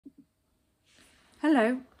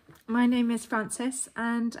Hello, my name is Frances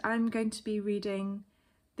and I'm going to be reading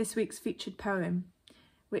this week's featured poem,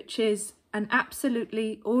 which is An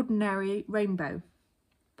Absolutely Ordinary Rainbow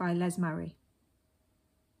by Les Murray.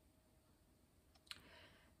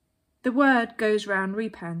 The word goes round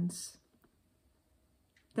Repins.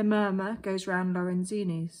 The murmur goes round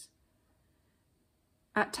Lorenzinis.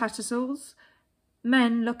 At Tattersalls,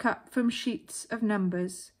 men look up from sheets of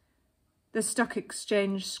numbers. The stock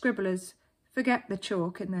exchange scribblers forget the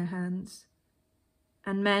chalk in their hands,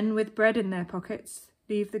 and men with bread in their pockets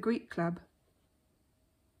leave the Greek club.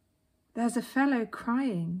 There's a fellow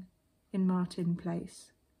crying in Martin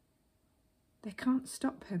Place. They can't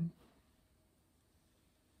stop him.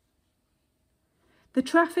 The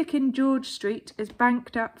traffic in George Street is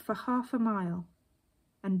banked up for half a mile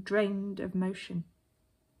and drained of motion.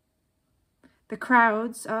 The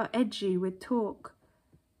crowds are edgy with talk,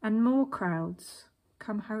 and more crowds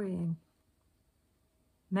come hurrying.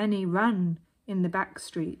 Many run in the back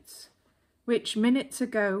streets, which minutes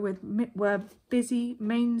ago were busy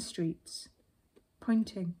main streets,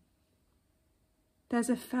 pointing. There's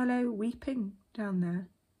a fellow weeping down there.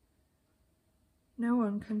 No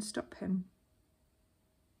one can stop him.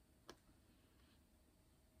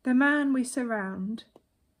 The man we surround,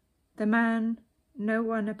 the man no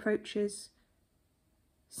one approaches,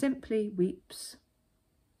 simply weeps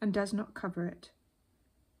and does not cover it.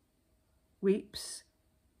 Weeps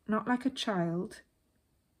not like a child,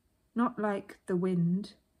 not like the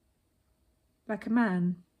wind, like a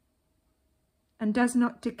man, and does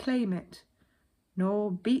not declaim it,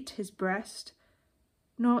 nor beat his breast,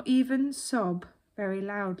 nor even sob very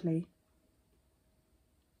loudly.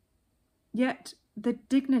 Yet the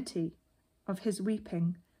dignity of his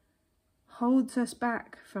weeping holds us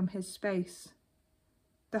back from his space,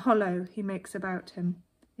 the hollow he makes about him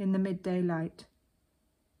in the midday light,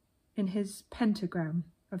 in his pentagram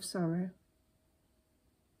of sorrow.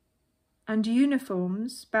 And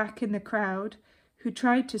uniforms back in the crowd who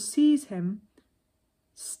tried to seize him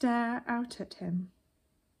stare out at him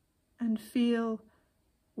and feel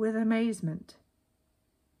with amazement,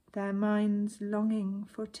 their minds longing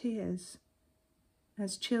for tears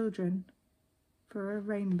as children for a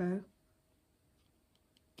rainbow.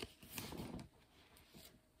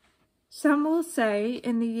 Some will say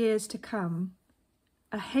in the years to come,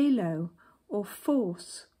 a halo or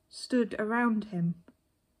force stood around him.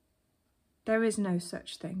 There is no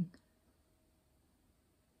such thing.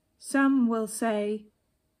 Some will say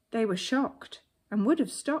they were shocked and would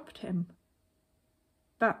have stopped him,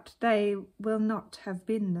 but they will not have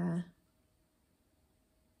been there.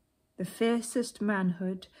 The fiercest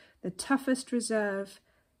manhood, the toughest reserve,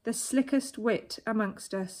 the slickest wit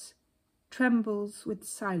amongst us trembles with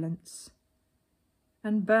silence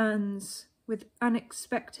and burns with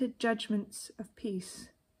unexpected judgments of peace.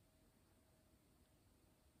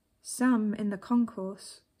 Some in the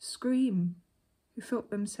concourse scream who thought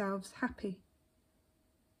themselves happy.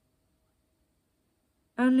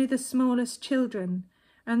 Only the smallest children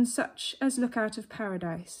and such as look out of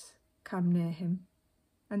paradise come near him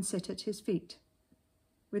and sit at his feet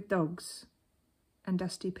with dogs and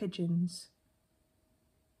dusty pigeons.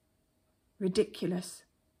 Ridiculous,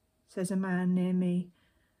 says a man near me,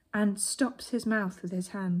 and stops his mouth with his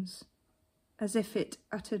hands, as if it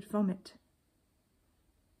uttered vomit.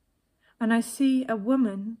 And I see a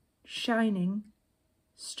woman, shining,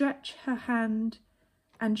 stretch her hand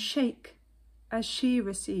and shake as she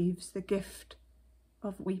receives the gift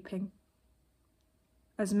of weeping.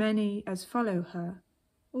 As many as follow her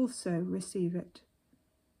also receive it.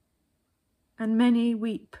 And many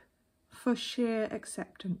weep for sheer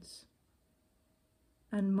acceptance,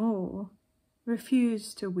 and more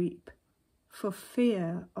refuse to weep for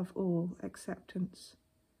fear of all acceptance.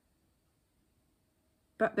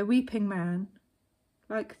 But the weeping man,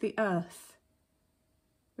 like the earth,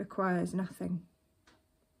 requires nothing.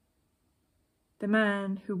 The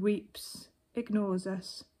man who weeps ignores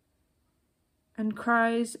us and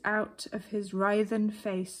cries out of his writhen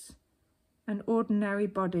face and ordinary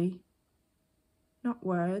body, not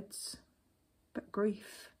words, but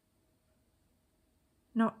grief.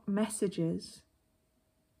 Not messages,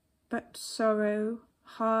 but sorrow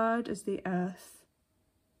hard as the earth,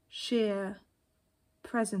 sheer,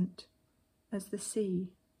 present as the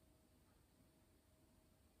sea.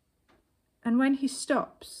 And when he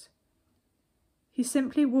stops, he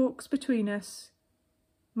simply walks between us,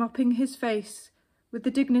 mopping his face with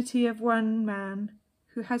the dignity of one man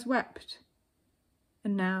who has wept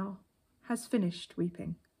and now has finished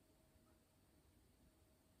weeping.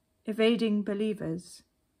 Evading believers,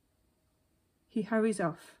 he hurries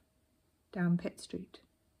off down Pitt Street.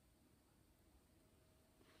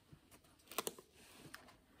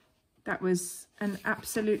 That was An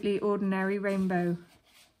Absolutely Ordinary Rainbow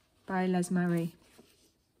by Les Marie.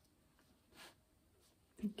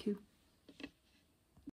 Thank you.